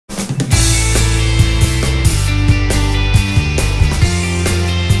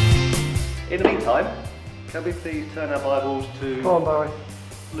Can we please turn our Bibles to Come on, Barry.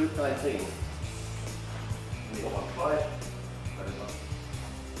 Luke 19? We've got one slide.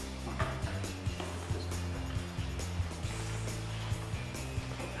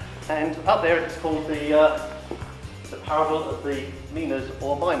 And up there it's called the parable of the minas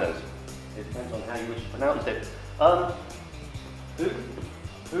or minas. It depends on how you wish to pronounce it.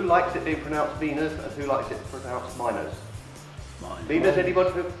 Who likes it being pronounced minas and who likes it pronounced minas? Minas, anybody?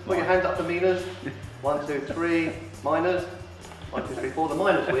 Put your hands up for minas. 1, 2, 3, minas. 1, 2, 3, 4, the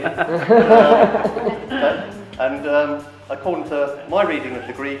miners win. And according to my reading of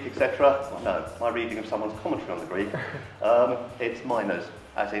the Greek, etc., well, no, my reading of someone's commentary on the Greek, it's minas,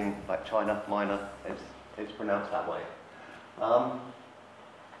 as in like China, minor, it's pronounced that way.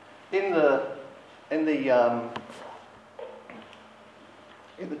 In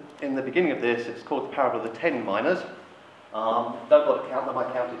the beginning of this, it's called the parable of the 10 minas. Don't got to count them, I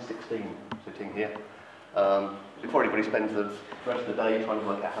counted 16 sitting here. Before anybody spends the rest of the day trying to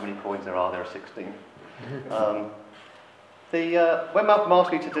work out how many coins there are 16. When Malcolm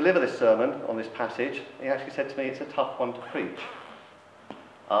asked me to deliver this sermon on this passage, he actually said to me it's a tough one to preach.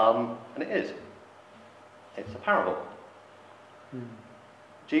 And it is. It's a parable.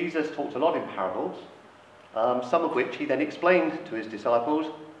 Jesus talked a lot in parables, some of which he then explained to his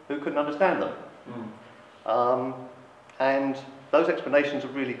disciples who couldn't understand them. And those explanations are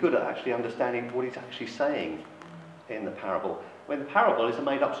really good at actually understanding what he's actually saying in the parable, when the parable is a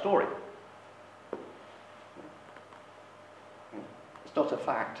made-up story. It's not a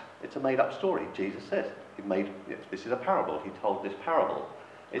fact, it's a made-up story. Jesus says, this is a parable, he told this parable.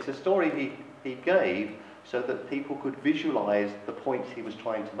 It's a story he gave so that people could visualize the points he was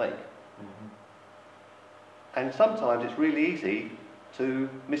trying to make. And sometimes it's really easy to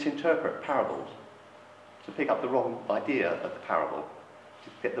misinterpret parables, to pick up the wrong idea of the parable,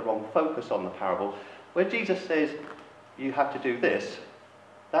 to get the wrong focus on the parable. When Jesus says, you have to do this,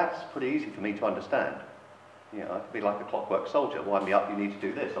 that's pretty easy for me to understand. You know, I can be like a clockwork soldier, wind me up, you need to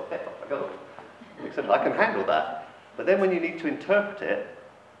do this, okay, off I go. Except I can handle that. But then when you need to interpret it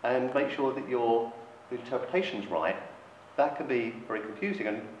and make sure that your interpretation's right, that can be very confusing.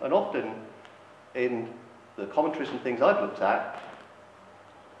 And often in the commentaries and things I've looked at,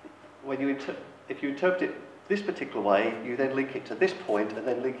 if you interpret it this particular way, you then link it to this point and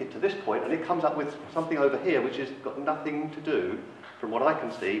then link it to this point, and it comes up with something over here which has got nothing to do, from what I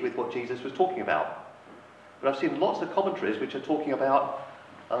can see, with what Jesus was talking about. But I've seen lots of commentaries which are talking about,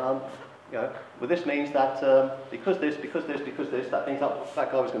 well, this means that because this, that means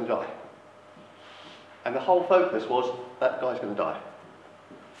that guy was going to die. And the whole focus was that guy's going to die.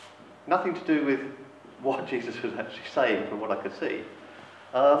 Nothing to do with what Jesus was actually saying, from what I could see.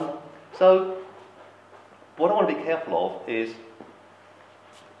 So, what I want to be careful of is,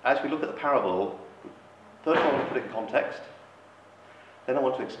 as we look at the parable, first I want to put it in context, then I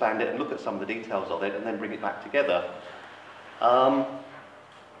want to expand it and look at some of the details of it, and then bring it back together.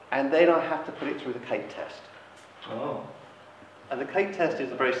 And then I have to put it through the Kate test. Oh. And the Kate test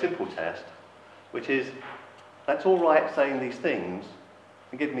is a very simple test, which is, that's all right saying these things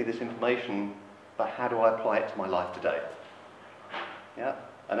and giving me this information, but how do I apply it to my life today? Yeah?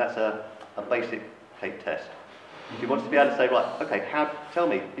 And that's a basic Kate test. You want to be able to say, right, okay,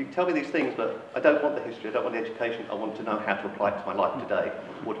 you can tell me these things, but I don't want the history, I don't want the education, I want to know how to apply it to my life today.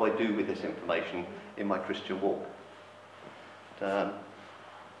 What do I do with this information in my Christian walk? As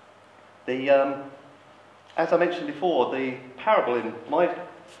I mentioned before, the parable in my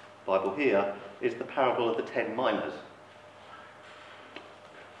Bible here is the parable of the 10 minas.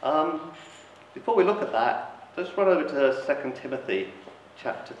 Before we look at that, let's run over to 2 Timothy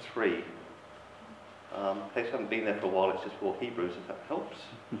chapter 3. In case you haven't been there for a while, it's just for Hebrews, if that helps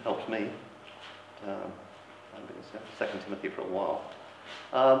me. I haven't been in 2 Timothy for a while.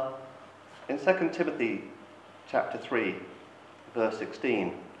 In 2 Timothy chapter 3, verse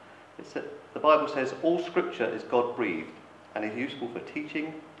 16, the Bible says, all scripture is God-breathed and is useful for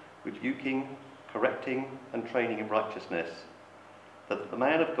teaching, rebuking, correcting, and training in righteousness, that the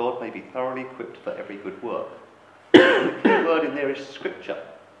man of God may be thoroughly equipped for every good work. The key word in there is scripture.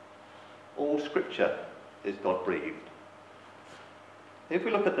 All scripture is God-breathed. If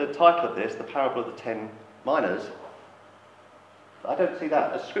we look at the title of this, the parable of the 10 minas, I don't see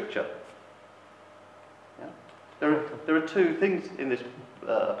that as scripture. Yeah? There are two things in this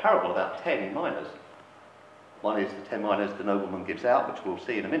parable about 10 minas. One is the 10 minas the nobleman gives out, which we'll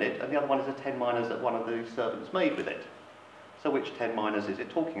see in a minute, and the other one is the 10 minas that one of the servants made with it. So which 10 minas is it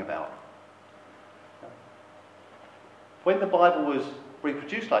talking about? When the Bible was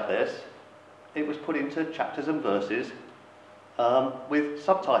reproduced like this, it was put into chapters and verses with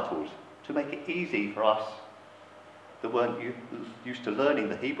subtitles to make it easy for us that weren't used to learning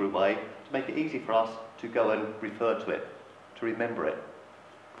the Hebrew way, to make it easy for us to go and refer to it, to remember it.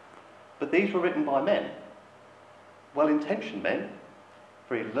 But these were written by men, well-intentioned men,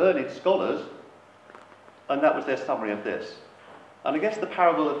 very learned scholars, and that was their summary of this. And I guess the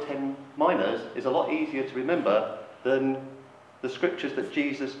parable of 10 minas is a lot easier to remember than the scriptures that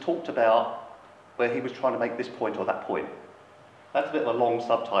Jesus talked about where he was trying to make this point or that point. That's a bit of a long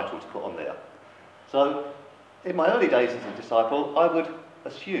subtitle to put on there. So, in my early days as a disciple, I would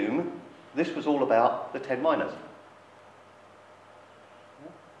assume this was all about the 10 minas.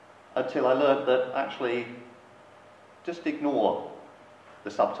 Until I learned that actually, just ignore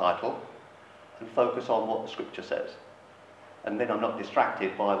the subtitle and focus on what the scripture says. And then I'm not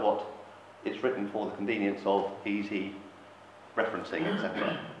distracted by what it's written for the convenience of easy referencing,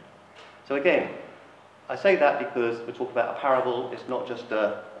 etc. So again, I say that because we're talking about a parable. It's not just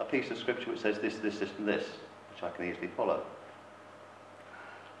a piece of scripture which says this, this, this, and this, which I can easily follow.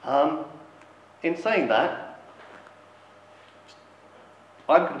 In saying that,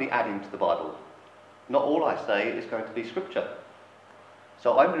 I'm going to be adding to the Bible. Not all I say is going to be scripture.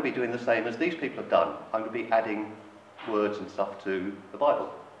 So I'm going to be doing the same as these people have done. I'm going to be adding words and stuff to the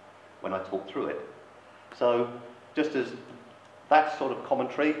Bible when I talk through it. So just as that's sort of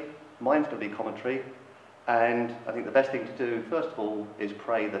commentary, mine's going to be commentary, and I think the best thing to do, first of all, is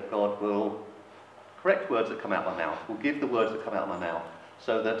pray that God will correct words that come out of my mouth, will give the words that come out of my mouth,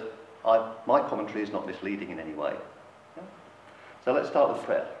 so that my commentary is not misleading in any way. Yeah? So let's start with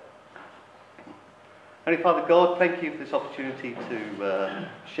prayer. Heavenly Father God, thank you for this opportunity to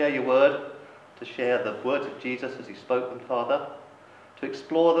share your word, to share the words of Jesus as he spoke them, Father, to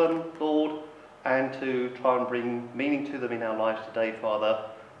explore them, Lord, and to try and bring meaning to them in our lives today, Father,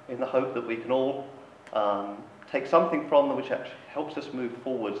 in the hope that we can all take something from them which actually helps us move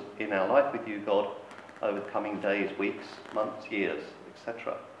forward in our life with you, God, over the coming days, weeks, months, years,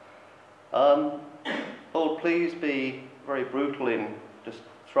 etc. Lord, please be very brutal in just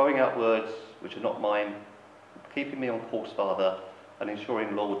throwing out words which are not mine, keeping me on course, Father, and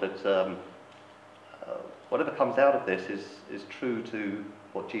ensuring, Lord, that whatever comes out of this is true to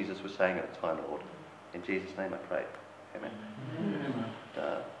what Jesus was saying at the time, Lord. In Jesus' name I pray. Amen.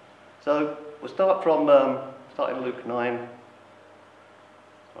 Amen. So we'll start from starting Luke 9.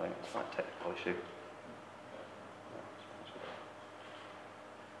 Sorry, it's my technical issue.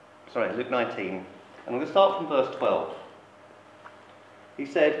 Sorry, Luke 19. And I'm going to start from verse 12. He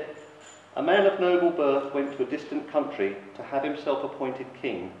said, "A man of noble birth went to a distant country to have himself appointed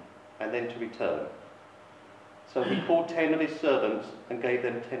king and then to return. So he called 10 of his servants and gave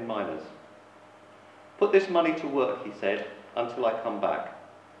them 10 minas. 'Put this money to work,' he said, 'until I come back.'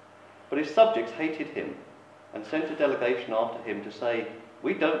 But his subjects hated him and sent a delegation after him to say,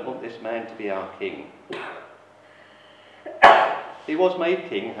 'We don't want this man to be our king.' He was made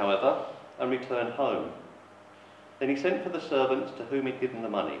king, however, and returned home. Then he sent for the servants to whom he'd given the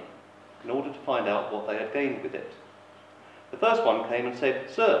money, in order to find out what they had gained with it. The first one came and said,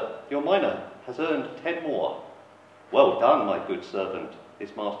 'Sir, your mina has earned 10 more.' 'Well done, my good servant,'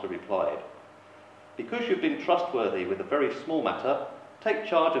 his master replied. 'Because you've been trustworthy with a very small matter, take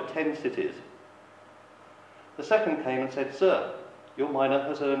charge of 10 cities.' The second came and said, 'Sir, your mina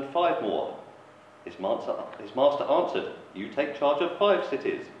has earned 5 more.' His master answered, 'You take charge of 5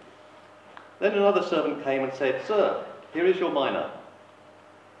 cities.' Then another servant came and said, 'Sir, here is your mina.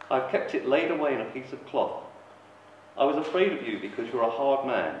 I've kept it laid away in a piece of cloth. I was afraid of you because you're a hard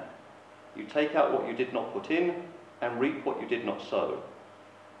man. You take out what you did not put in and reap what you did not sow.'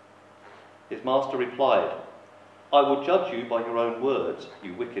 His master replied, 'I will judge you by your own words,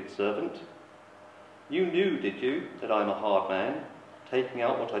 you wicked servant. You knew, did you, that I am a hard man, taking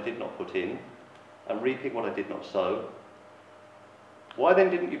out what I did not put in and reaping what I did not sow? Why then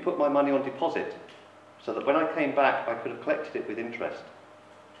didn't you put my money on deposit, so that when I came back I could have collected it with interest?'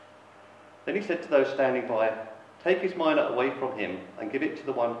 Then he said to those standing by, 'Take his mina away from him and give it to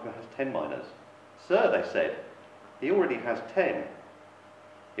the one who has 10 minas.' 'Sir,' they said, 'he already has 10.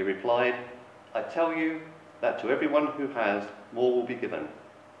 He replied, 'I tell you that to everyone who has, more will be given.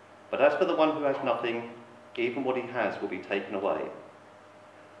 But as for the one who has nothing, even what he has will be taken away.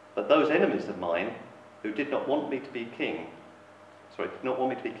 But those enemies of mine, who did not want me to be king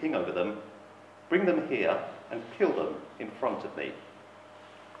over them, bring them here and kill them in front of me.'"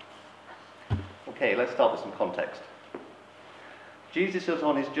 Okay, let's start with some context. Jesus is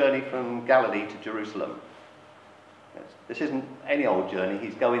on his journey from Galilee to Jerusalem. Yes, this isn't any old journey.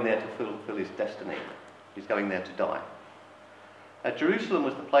 He's going there to fulfill his destiny. He's going there to die. Jerusalem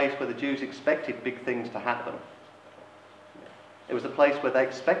was the place where the Jews expected big things to happen. It was the place where they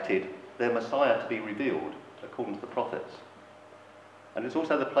expected their Messiah to be revealed, according to the prophets. And it's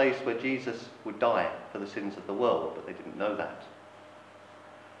also the place where Jesus would die for the sins of the world, but they didn't know that.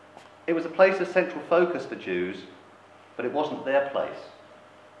 It was a place of central focus for Jews, but it wasn't their place,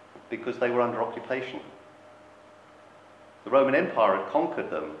 because they were under occupation. The Roman Empire had conquered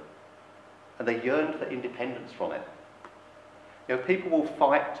them, and they yearned for independence from it. You know, people will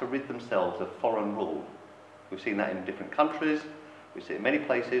fight to rid themselves of foreign rule. We've seen that in different countries, we see it in many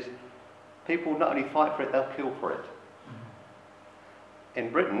places. People not only fight for it, they'll kill for it.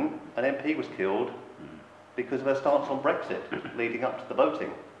 In Britain, an MP was killed because of her stance on Brexit leading up to the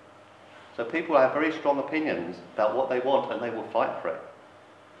voting. So people have very strong opinions about what they want, and they will fight for it.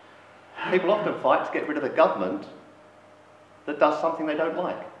 People often fight to get rid of a government that does something they don't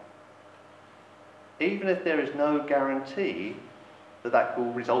like, even if there is no guarantee that that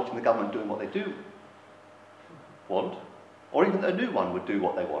will result in the government doing what they do want, or even that a new one would do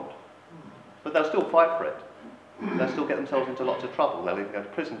what they want. But they'll still fight for it. They'll still get themselves into lots of trouble. They'll even go to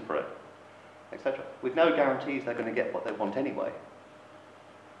prison for it, etc. With no guarantees they're going to get what they want anyway.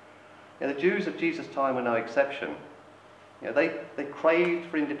 You know, the Jews of Jesus' time were no exception. You know, they craved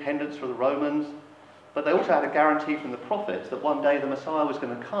for independence from the Romans, but they also had a guarantee from the prophets that one day the Messiah was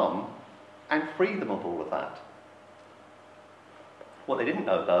going to come and free them of all of that. What they didn't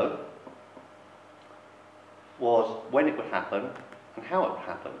know, though, was when it would happen and how it would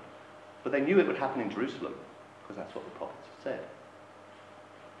happen. But they knew it would happen in Jerusalem, because that's what the prophets had said.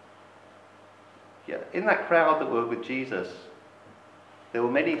 Yeah, in that crowd that were with Jesus, there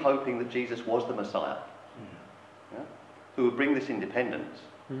were many hoping that Jesus was the Messiah, yeah, who would bring this independence.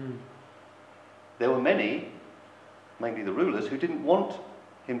 There were many, mainly the rulers, who didn't want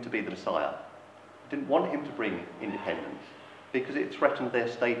him to be the Messiah, didn't want him to bring independence, because it threatened their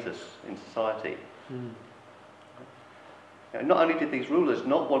status in society. You know, not only did these rulers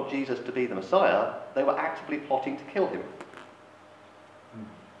not want Jesus to be the Messiah, they were actively plotting to kill him.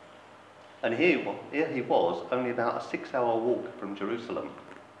 And here he was, only about a 6-hour walk from Jerusalem,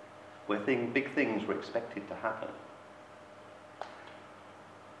 where big things were expected to happen.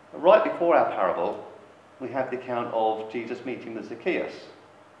 Right before our parable, we have the account of Jesus meeting with Zacchaeus.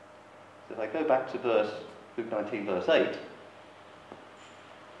 So if I go back to Luke 19, verse 8,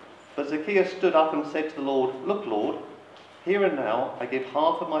 but Zacchaeus stood up and said to the Lord, "Look, Lord, here and now I give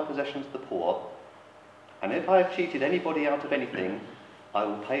half of my possessions to the poor, and if I have cheated anybody out of anything, I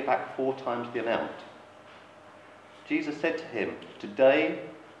will pay back 4 times the amount." Jesus said to him, "Today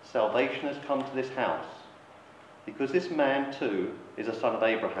salvation has come to this house, because this man too is a son of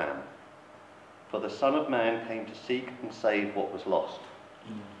Abraham. For the Son of Man came to seek and save what was lost."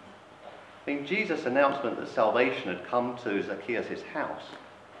 I mean, Jesus' announcement that salvation had come to Zacchaeus' house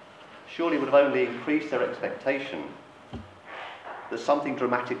surely would have only increased their expectation that something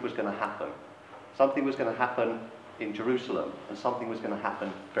dramatic was going to happen. Something was going to happen in Jerusalem, and something was going to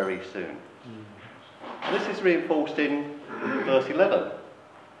happen very soon. And this is reinforced in verse 11,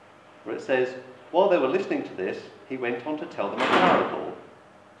 where it says, "While they were listening to this, he went on to tell them a parable,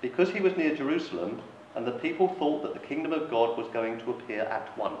 because he was near Jerusalem, and the people thought that the kingdom of God was going to appear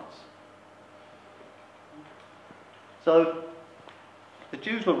at once." So, the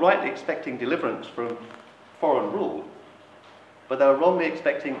Jews were rightly expecting deliverance from foreign rule, but they were wrongly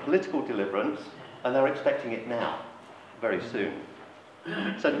expecting political deliverance, and they were expecting it now, very soon.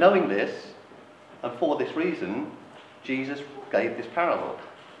 So knowing this, and for this reason, Jesus gave this parable.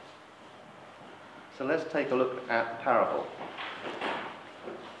 So let's take a look at the parable.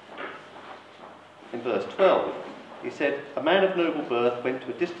 In verse 12, he said, "A man of noble birth went to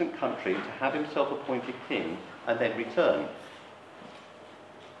a distant country to have himself appointed king and then return."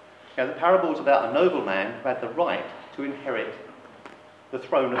 Now, the parable is about a nobleman who had the right to inherit the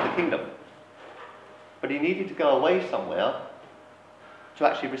throne of the kingdom, but he needed to go away somewhere to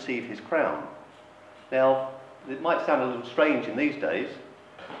actually receive his crown. Now, it might sound a little strange in these days.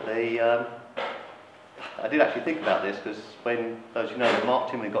 I did actually think about this, because when, as you know, Mark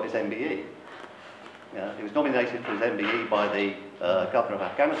Timlin got his MBE, he was nominated for his MBE by the governor of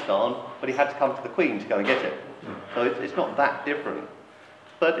Afghanistan, but he had to come to the Queen to go and get it. So it's not that different.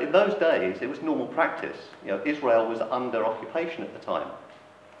 But in those days, it was normal practice. You know, Israel was under occupation at the time.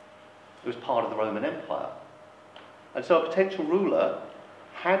 It was part of the Roman Empire. And so a potential ruler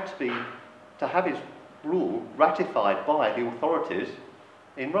had to have his rule ratified by the authorities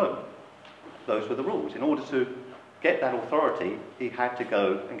in Rome. Those were the rules. In order to get that authority, he had to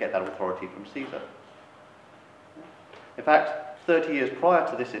go and get that authority from Caesar. In fact, 30 years prior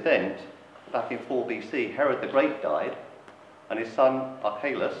to this event, back in 4 BC, Herod the Great died, and his son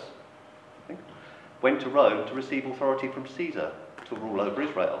Archelaus, I think, went to Rome to receive authority from Caesar to rule over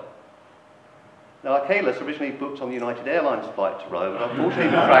Israel. Now, Archelaus originally booked on the United Airlines flight to Rome, but unfortunately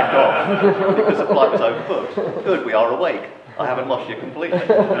was dragged off because the flight was overbooked. Good, we are awake. I haven't lost you completely.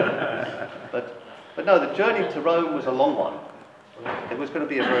 But no, the journey to Rome was a long one. It was going to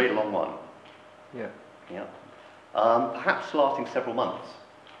be a very long one. Yeah. Yeah. Perhaps lasting several months.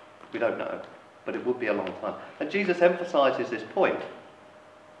 We don't know, but it would be a long time. And Jesus emphasises this point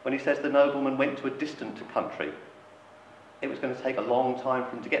when he says the nobleman went to a distant country. It was going to take a long time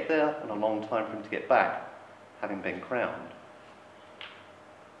for him to get there and a long time for him to get back, having been crowned.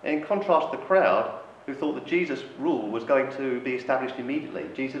 In contrast to the crowd, who thought that Jesus' rule was going to be established immediately,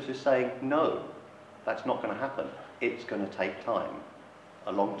 Jesus is saying, no, that's not going to happen. It's going to take time,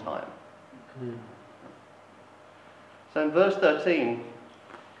 a long time. Mm. So in verse 13,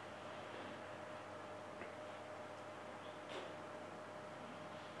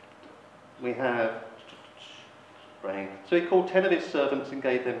 we have, so he called 10 of his servants and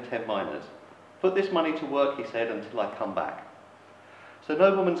gave them 10 minas. Put this money to work, he said, until I come back. So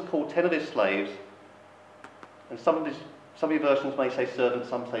nobleman's called 10 of his slaves, and some of your versions may say servants,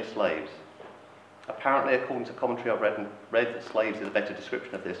 some say slaves. Apparently, according to commentary I've read that slaves is a better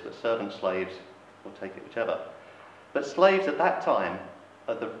description of this, but servants, slaves, we'll take it whichever. But slaves at that time,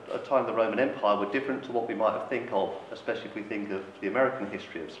 at the time of the Roman Empire, were different to what we might think of, especially if we think of the American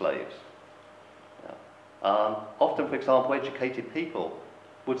history of slaves. Often, for example, educated people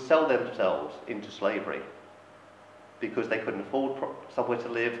would sell themselves into slavery because they couldn't afford somewhere to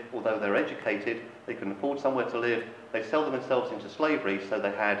live. Although they're educated, they couldn't afford somewhere to live. They sell themselves into slavery so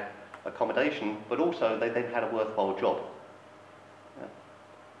they had accommodation, but also they then had a worthwhile job.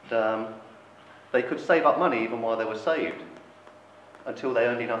 And, they could save up money even while they were saved until they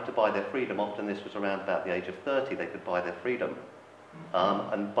earned enough to buy their freedom. Often this was around about the age of 30 they could buy their freedom.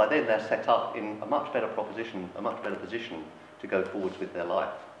 And by then they're set up in a much better position to go forwards with their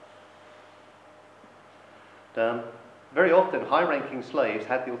life. Very often high-ranking slaves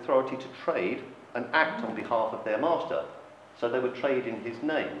had the authority to trade and act on behalf of their master, so they would trade in his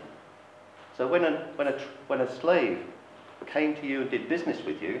name. So when a slave came to you and did business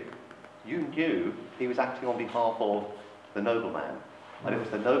with you, you knew he was acting on behalf of the nobleman, and it was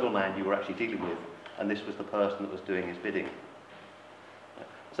the nobleman you were actually dealing with, and this was the person that was doing his bidding.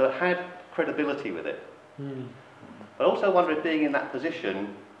 So it had credibility with it. Mm. But I also wonder if being in that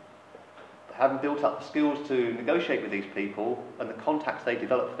position, having built up the skills to negotiate with these people and the contacts they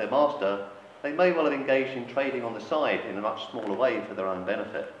developed with their master, they may well have engaged in trading on the side in a much smaller way for their own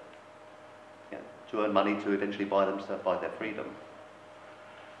benefit, to earn money to eventually buy their freedom.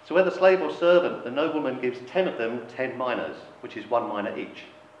 So whether slave or servant, the nobleman gives 10 of them 10 minas, which is 1 mina each.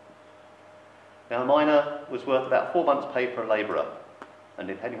 Now a mina was worth about 4 months' pay for a labourer, and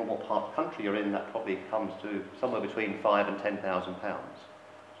depending on what part of the country you're in, that probably comes to somewhere between £5,000 and £10,000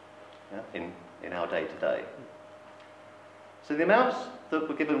 in our day to day. So the amounts that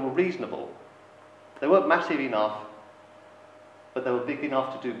were given were reasonable. They weren't massive enough, but they were big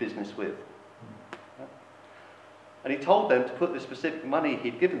enough to do business with. And he told them to put the specific money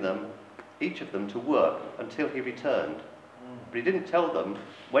he'd given them, each of them, to work until he returned. But he didn't tell them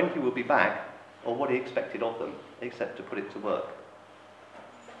when he would be back or what he expected of them, except to put it to work.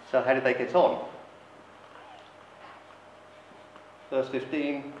 So how did they get on? Verse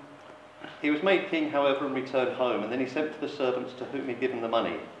 15, he was made king, however, and returned home, and then he sent for the servants to whom he'd given the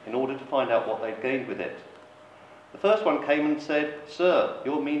money, in order to find out what they'd gained with it. The first one came and said, "Sir,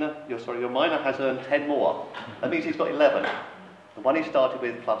 your mina has earned 10 more." That means he's got 11. The one he started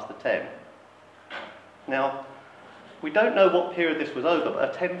with plus the 10. Now, we don't know what period this was over,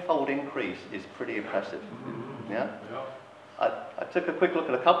 but a 10-fold increase is pretty impressive. Yeah? I took a quick look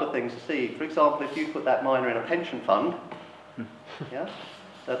at a couple of things to see. For example, if you put that mina in a pension fund,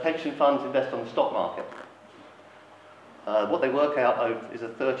 the pension funds invest on the stock market. What they work out is a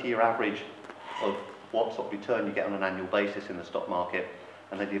 30-year average of what sort of return you get on an annual basis in the stock market,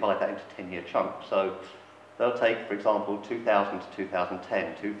 and they divide that into 10-year chunks. So they'll take, for example, 2000 to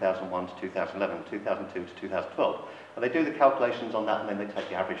 2010, 2001 to 2011, 2002 to 2012, and they do the calculations on that, and then they take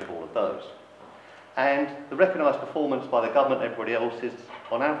the average of all of those. And the recognised performance by the government and everybody else is,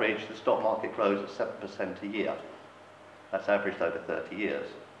 on average, the stock market grows at 7% a year. That's averaged over 30 years.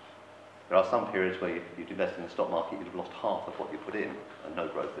 There are some periods where you'd invest in the stock market, you'd have lost half of what you put in, and no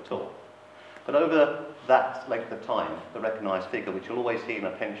growth at all. But over that length of time, the recognised figure, which you'll always see in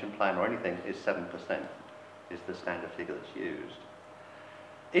a pension plan or anything, is 7%, is the standard figure that's used.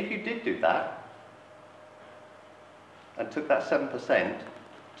 If you did do that, and took that 7%,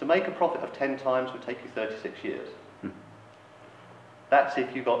 to make a profit of 10 times would take you 36 years. That's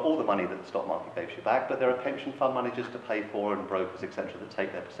if you got all the money that the stock market gave you back, but there are pension fund managers to pay for and brokers, etc., that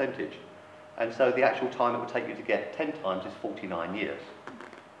take their percentage. And so the actual time it would take you to get 10 times is 49 years.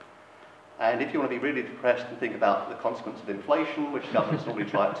 And if you want to be really depressed and think about the consequence of inflation, which governments normally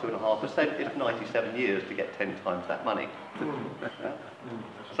try at 2.5%, it's 97 years to get 10 times that money. Yeah?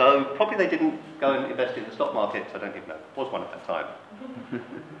 So probably they didn't go and invest in the stock market, I don't even know. There was one at that time.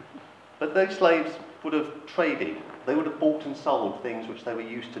 But those slaves would have traded. They would have bought and sold things which they were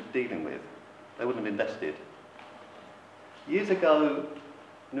used to dealing with. They wouldn't have invested. Years ago,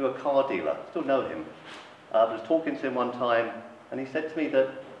 I knew a car dealer, still know him. I was talking to him one time, and he said to me that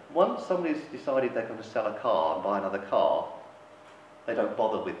once somebody's decided they're going to sell a car and buy another car, they don't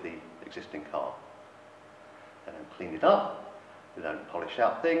bother with the existing car. They don't clean it up, they don't polish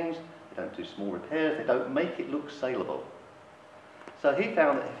out things, they don't do small repairs, they don't make it look saleable. So he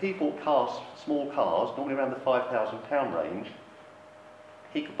found that if he bought cars, small cars, normally around the £5,000 range,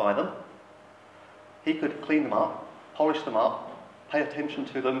 he could buy them, he could clean them up, polish them up, pay attention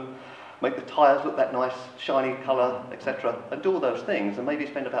to them, make the tyres look that nice, shiny colour, etc., and do all those things, and maybe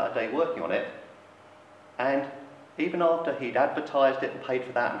spend about a day working on it. And even after he'd advertised it and paid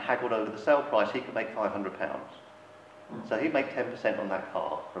for that and haggled over the sale price, he could make £500. So he'd make 10% on that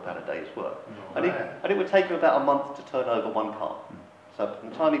car for about a day's work. And it would take him about a month to turn over one car. So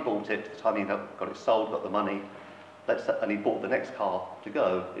from the time he bought it to the time he got it sold, got the money, and he bought the next car to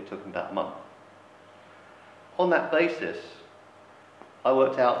go, it took him about a month. On that basis, I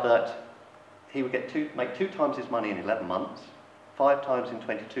worked out that he would make 2 times his money in 11 months, 5 times in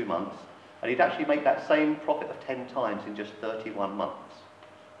 22 months, and he'd actually make that same profit of 10 times in just 31 months.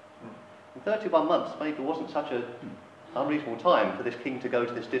 In 31 months, maybe it wasn't such an unreasonable time for this king to go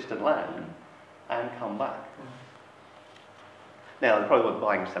to this distant land and come back. Now, they probably weren't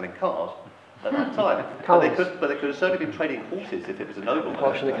buying and selling cars at that time, but they could have certainly been trading horses if it was a nobleman.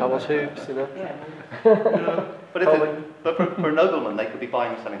 Washing the camel's hooves, you know. But for a nobleman, they could be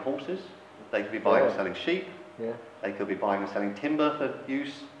buying and selling horses, they could be buying and selling sheep, they could be buying and selling timber for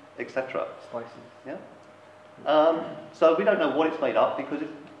use, etc. Spices. Yeah. So we don't know what it's made up, because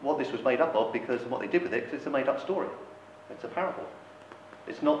what this was made up of, because of what they did with it, because it's a made-up story. It's a parable.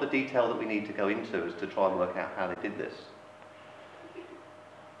 It's not the detail that we need to go into as to try and work out how they did this.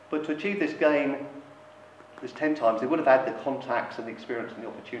 But to achieve this gain, this 10 times, they would have had the contacts and the experience and the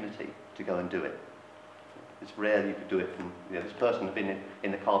opportunity to go and do it. It's rare you could do it from, this person had been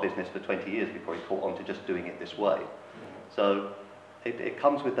in the car business for 20 years before he caught on to just doing it this way. So it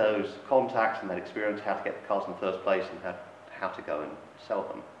comes with those contacts and that experience, how to get the cars in the first place and how to go and sell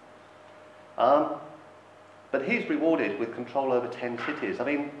them. But he's rewarded with control over 10 cities. I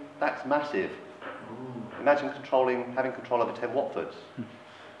mean, that's massive. Imagine having control over 10 Watfords.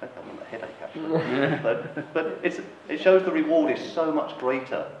 I don't want a headache actually. but it shows the reward is so much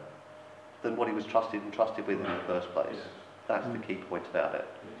greater than what he was trusted with in the first place. That's the key point about it.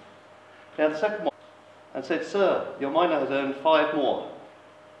 Now the second one, and said, "Sir, your miner has earned 5 more.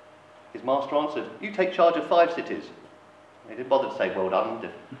 His master answered, "You take charge of 5 cities." He didn't bother to say, "Well done,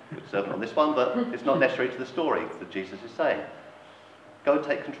 good servant on this one," but it's not necessary to the story that Jesus is saying. Go and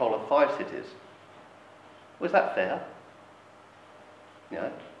take control of 5 cities. Was that fair?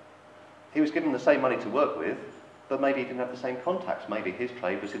 He was given the same money to work with, but maybe he didn't have the same contacts. Maybe his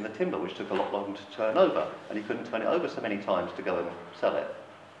trade was in the timber, which took a lot longer to turn over, and he couldn't turn it over so many times to go and sell it.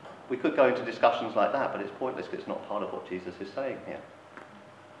 We could go into discussions like that, but it's pointless because it's not part of what Jesus is saying here.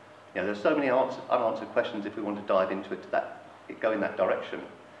 There's so many unanswered questions if we want to dive into it, go in that direction,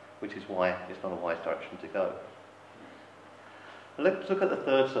 which is why it's not a wise direction to go. Let's look at the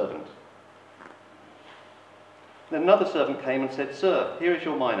third servant. Then another servant came and said, "Sir, here is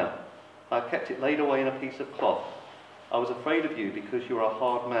your mina. I have kept it laid away in a piece of cloth. I was afraid of you because you are a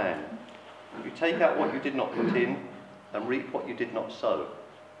hard man. You take out what you did not put in and reap what you did not sow."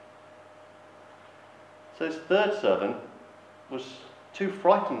 So this third servant was too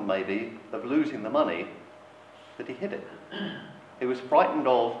frightened maybe of losing the money that he hid it. He was frightened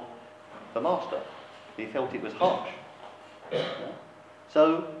of the master. He felt it was harsh.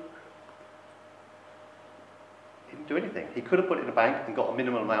 So he didn't do anything. He could have put it in a bank and got a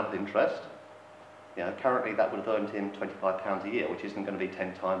minimum amount of interest. Currently that would have earned him £25 a year, which isn't going to be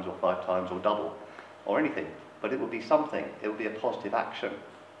 10 times or 5 times or double or anything. But it would be something. It would be a positive action.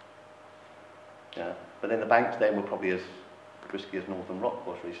 But then the banks then were probably as risky as Northern Rock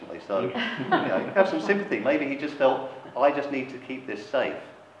was recently. So you have some sympathy. Maybe he just felt, I just need to keep this safe.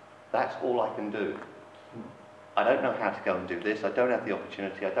 That's all I can do. I don't know how to go and do this. I don't have the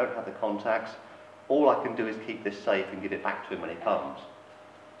opportunity. I don't have the contacts. All I can do is keep this safe and give it back to him when he comes.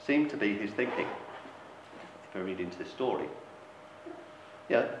 Seemed to be his thinking, if I read into this story.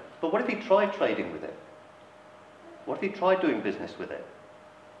 But what if he tried trading with it? What if he tried doing business with it?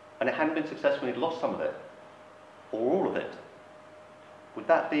 and it hadn't been successful and he'd lost some of it, or all of it, would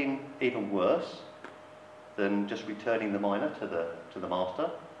that be even worse than just returning the mina to the master?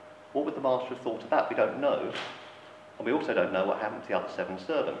 What would the master have thought of that? We don't know. And we also don't know what happened to the other 7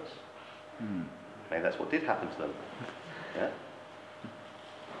 servants. Maybe that's what did happen to them. Yeah?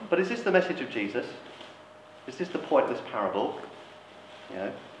 But is this the message of Jesus? Is this the point of this parable? You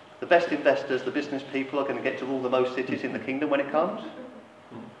know, the best investors, the business people are going to get to rule the most cities in the kingdom when it comes?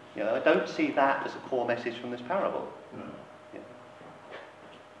 You know, I don't see that as a core message from this parable. Yeah.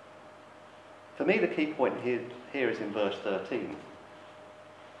 For me, the key point here is in verse 13,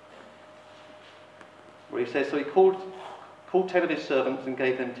 where he says, so he called 10 of his servants and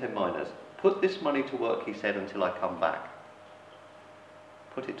gave them 10 minas. Put this money to work, he said, until I come back.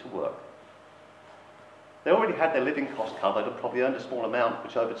 Put it to work. They already had their living costs covered and probably earned a small amount,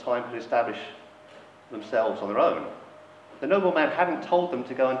 which over time could establish themselves on their own. The nobleman hadn't told them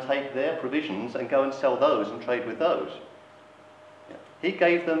to go and take their provisions and go and sell those and trade with those. Yeah. He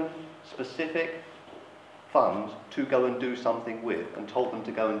gave them specific funds to go and do something with, and told them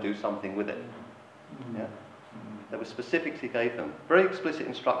to go and do something with it. Yeah. There were specifics he gave them. Very explicit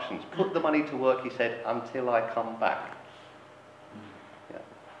instructions. Put the money to work, he said, until I come back. Yeah.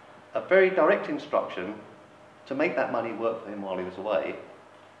 A very direct instruction to make that money work for him while he was away.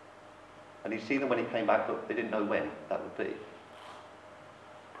 And you see them when he came back, but they didn't know when that would be.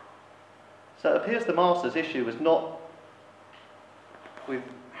 So it appears the master's issue was not with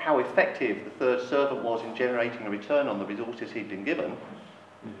how effective the third servant was in generating a return on the resources he'd been given,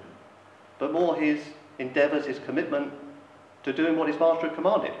 but more his endeavours, his commitment to doing what his master had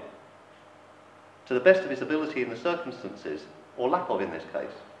commanded, to the best of his ability in the circumstances, or lack of in this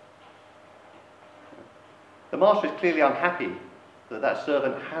case. The master is clearly unhappy that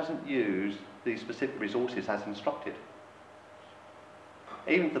servant hasn't used these specific resources as instructed,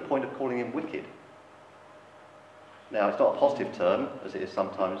 even to the point of calling him wicked. Now, it's not a positive term, as it is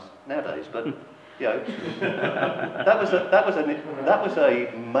sometimes nowadays, but you know, that was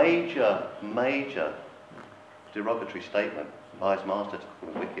a major derogatory statement by his master to call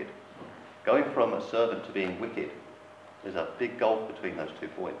him wicked. Going from a servant to being wicked, there's a big gulf between those 2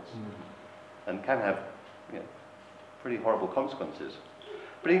 points, and can have, you know, pretty horrible consequences.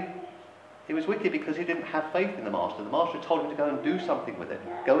 But he was wicked because he didn't have faith in the master. The master told him to go and do something with it.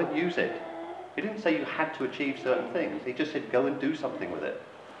 Go and use it. He didn't say you had to achieve certain things. He just said go and do something with it.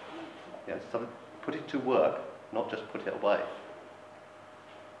 Yeah, so put it to work, not just put it away.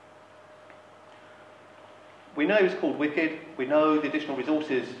 We know he was called wicked. We know the additional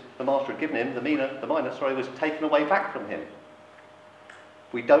resources the master had given him, the mina, was taken away back from him.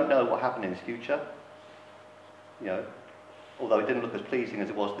 We don't know what happened in his future. You know, although it didn't look as pleasing as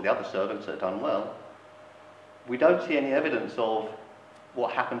it was to the other servants that had done well. We don't see any evidence of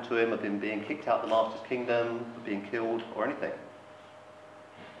what happened to him, of him being kicked out of the master's kingdom, of being killed, or anything.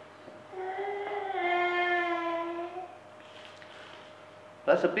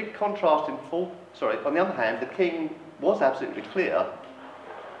 That's a big contrast on the other hand, the king was absolutely clear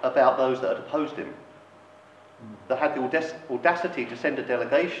about those that had opposed him, that had the audacity to send a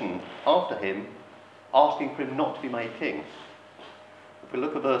delegation after him, asking for him not to be made king. If we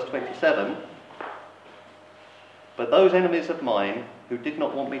look at verse 27, but those enemies of mine who did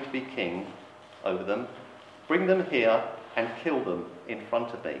not want me to be king over them, bring them here and kill them in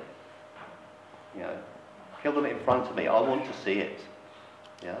front of me. You know, kill them in front of me. I want to see it.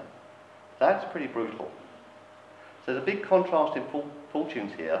 Yeah, that's pretty brutal. So there's a big contrast in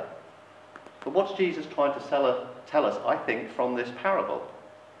fortunes here. But what's Jesus trying to tell us, I think, from this parable?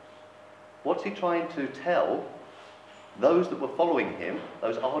 What's he trying to tell those that were following him,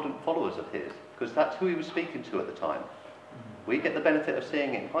 those ardent followers of his? Because that's who he was speaking to at the time. We get the benefit of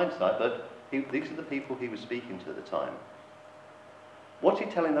seeing it in hindsight, but these are the people he was speaking to at the time. What's he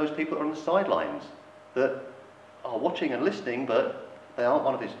telling those people that are on the sidelines, that are watching and listening, but they aren't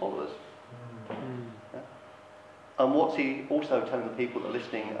one of his followers? Yeah? And what's he also telling the people that are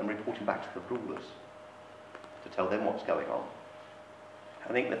listening and reporting back to the rulers, to tell them what's going on?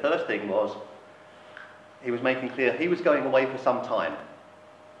 I think the first thing was, he was making clear he was going away for some time.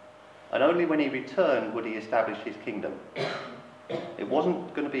 And only when he returned would he establish his kingdom. It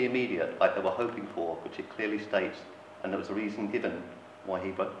wasn't going to be immediate, like they were hoping for, which it clearly states, and there was a reason given why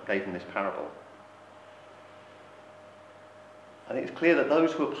he gave them this parable. I think it's clear that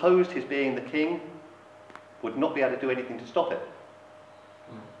those who opposed his being the king would not be able to do anything to stop it.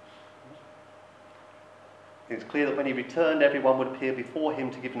 It's clear that when he returned, everyone would appear before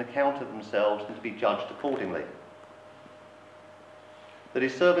him to give an account of themselves and to be judged accordingly. That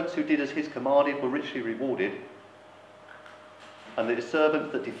his servants who did as his commanded were richly rewarded. and that his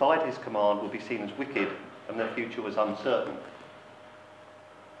servants that defied his command would be seen as wicked, and their future was uncertain.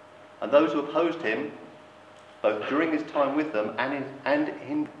 And those who opposed him, both during his time with them and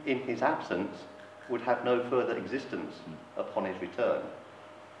in his absence, would have no further existence upon his return.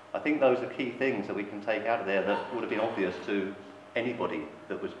 I think those are key things that we can take out of there that would have been obvious to anybody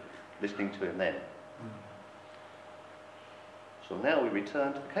that was listening to him then. So now we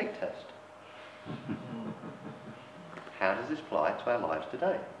return to the cake test. How does this apply to our lives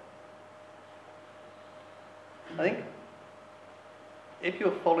today? I think if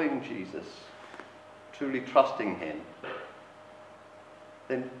you're following Jesus, truly trusting him,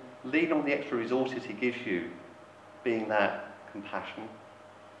 then lean on the extra resources he gives you, being that compassion,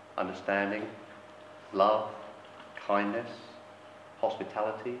 understanding, love, kindness,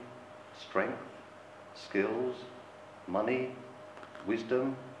 hospitality, strength, skills, money,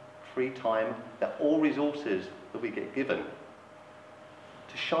 wisdom, free time. They're all resources that we get given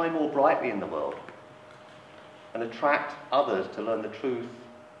to shine more brightly in the world and attract others to learn the truth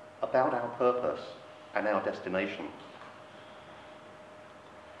about our purpose and our destination.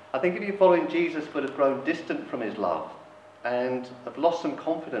 I think if you're following Jesus but have grown distant from his love and have lost some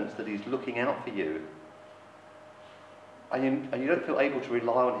confidence that he's looking out for you, and you don't feel able to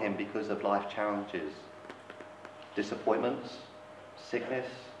rely on him because of life challenges, disappointments, sickness,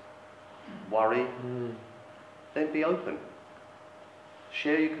 worry, then be open.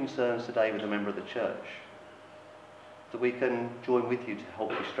 Share your concerns today with a member of the church, that we can join with you to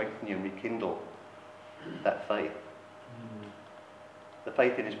help you strengthen you and rekindle that faith. The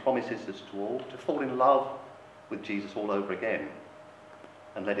faith in his promises to all, to fall in love with Jesus all over again,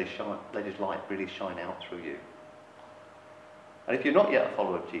 and let his light really shine out through you. And if you're not yet a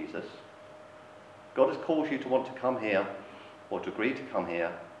follower of Jesus, God has called you to want to come here, or to agree to come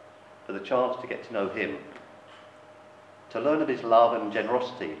here, for the chance to get to know him, to learn of his love and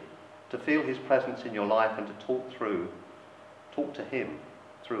generosity, to feel his presence in your life, and to talk to him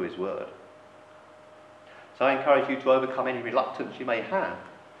through his word. So I encourage you to overcome any reluctance you may have,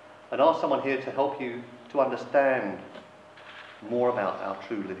 and ask someone here to help you to understand more about our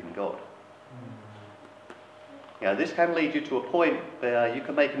true living God. This can lead you to a point where you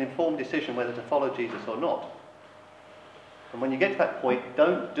can make an informed decision whether to follow Jesus or not. And when you get to that point,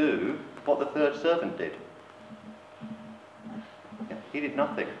 don't do what the third servant did. He did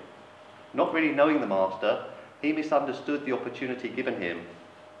nothing. Not really knowing the master, he misunderstood the opportunity given him,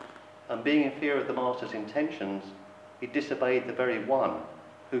 and being in fear of the master's intentions, he disobeyed the very one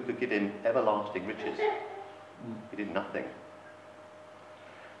who could give him everlasting riches. He did nothing.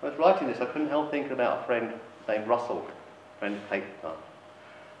 When I was writing this, I couldn't help thinking about a friend named Russell, a friend of Kate,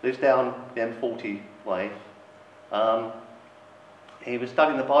 lives down the M40 way. He was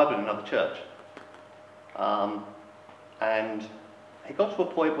studying the Bible in another church, and he got to a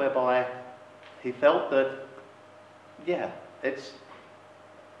point whereby he felt that, I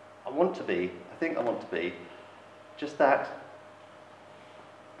think I want to be, just not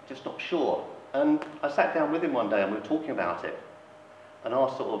sure. And I sat down with him one day and we were talking about it, and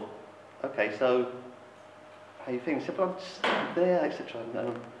asked sort of, okay, so how you feeling? He said, well, I'm there, etc.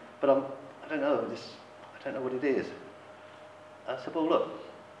 But I don't know, I don't know what it is. I said, well, look,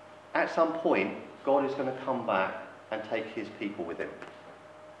 at some point, God is going to come back and take his people with him.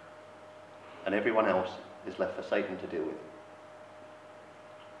 And everyone else is left for Satan to deal with.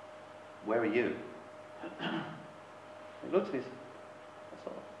 Where are you? He looked at me,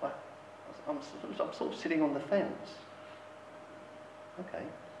 I'm sort of sitting on the fence. Okay.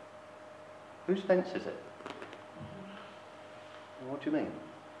 Whose fence is it? What do you mean?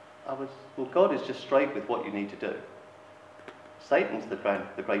 Well, God is just straight with what you need to do. Satan's the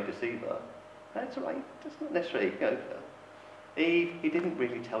great deceiver. That's right. That's not necessarily, Eve, he didn't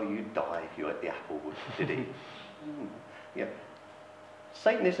really tell you you'd die if you ate the apple, did he?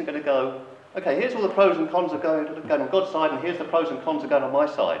 Satan isn't going to go, okay, here's all the pros and cons of going on God's side, and here's the pros and cons of going on my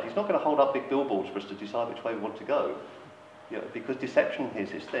side. He's not going to hold up big billboards for us to decide which way we want to go. Because deception is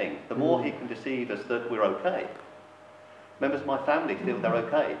his thing. The more he can deceive us that we're okay. Members of my family feel they're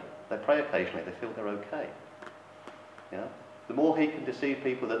okay. They pray occasionally, they feel they're okay. The more he can deceive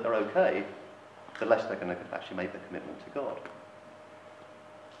people that they're okay, the less they're going to actually make the commitment to God.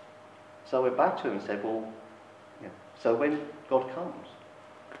 So I went back to him and said, well, so when God comes,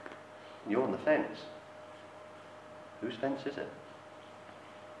 and you're on the fence, whose fence is it?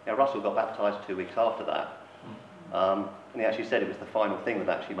 Russell got baptised 2 weeks after that. And he actually said it was the final thing that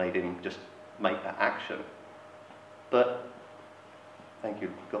actually made him just make that action. But thank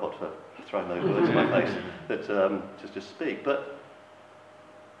you, God, for throwing those words in my face that just speak. But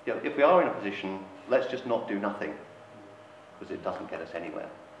if we are in a position, let's just not do nothing. because it doesn't get us anywhere.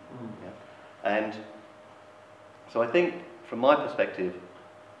 Yeah? And so I think, from my perspective,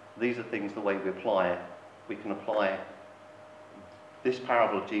 these are things, the way we can apply this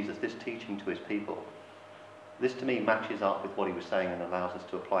parable of Jesus, this teaching to his people. This to me matches up with what he was saying and allows us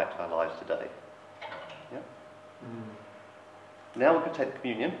to apply it to our lives today. Yeah? Now we can take the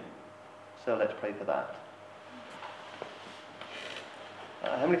communion, so let's pray for that.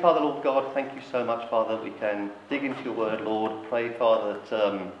 Heavenly Father, Lord God, thank you so much, Father, that we can dig into your word, Lord. Pray, Father,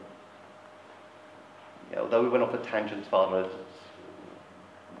 that although we went off at tangents, Father,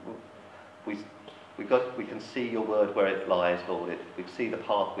 we can see your word where it lies, Lord. We see the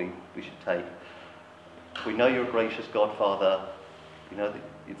path we should take. We know you're a gracious God, Father. You know that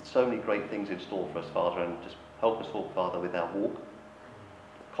you've so many great things in store for us, Father, and just help us walk, Father, with our walk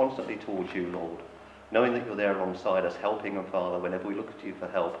constantly towards you, Lord. Knowing that you're there alongside us, helping us, Father, whenever we look to you for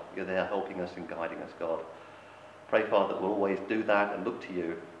help, you're there helping us and guiding us, God. Pray, Father, that we'll always do that and look to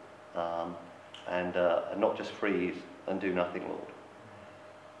you, and not just freeze and do nothing,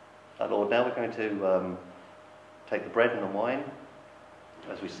 Lord. Lord, now we're going to take the bread and the wine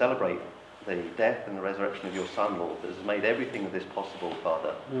as we celebrate the death and the resurrection of your Son, Lord, that has made everything of this possible,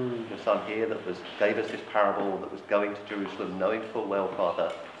 Father. Your Son here that gave us this parable, that was going to Jerusalem, knowing full well,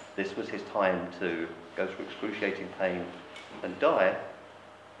 Father, this was his time to go through excruciating pain and die,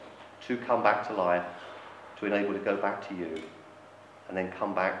 to come back to life, to enable to go back to you, and then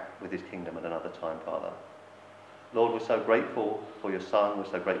come back with his kingdom at another time, Father. Lord, we're so grateful for your Son, we're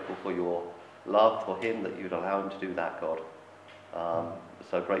so grateful for your love for him, that you'd allow him to do that, God. We're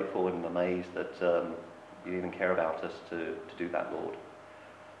so grateful and amazed that you even care about us to do that, Lord.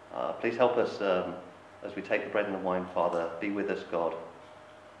 Please help us as we take the bread and the wine, Father. Be with us, God.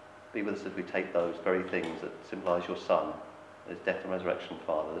 Be with us as we take those very things that symbolise your Son, his death and resurrection,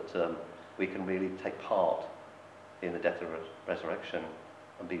 Father, that we can really take part in the death and resurrection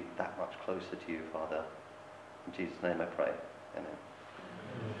and be that much closer to you, Father. In Jesus' name I pray. Amen.